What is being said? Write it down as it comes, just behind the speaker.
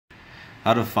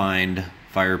How to find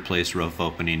fireplace roof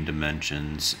opening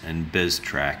dimensions in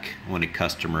bisTrack when a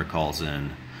customer calls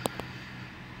in.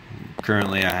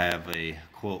 Currently I have a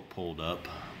quote pulled up,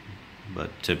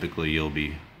 but typically you'll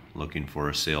be looking for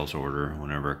a sales order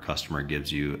whenever a customer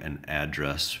gives you an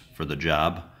address for the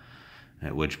job,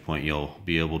 at which point you'll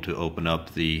be able to open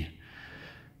up the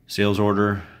sales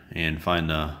order and find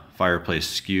the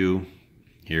fireplace SKU.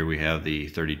 Here we have the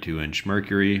 32-inch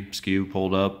Mercury SKU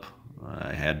pulled up.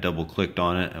 I had double clicked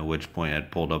on it, at which point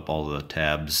I'd pulled up all the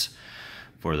tabs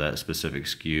for that specific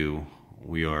SKU.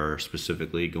 We are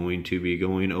specifically going to be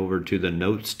going over to the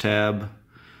Notes tab,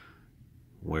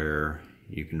 where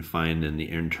you can find in the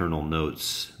internal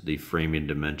notes the framing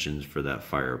dimensions for that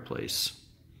fireplace.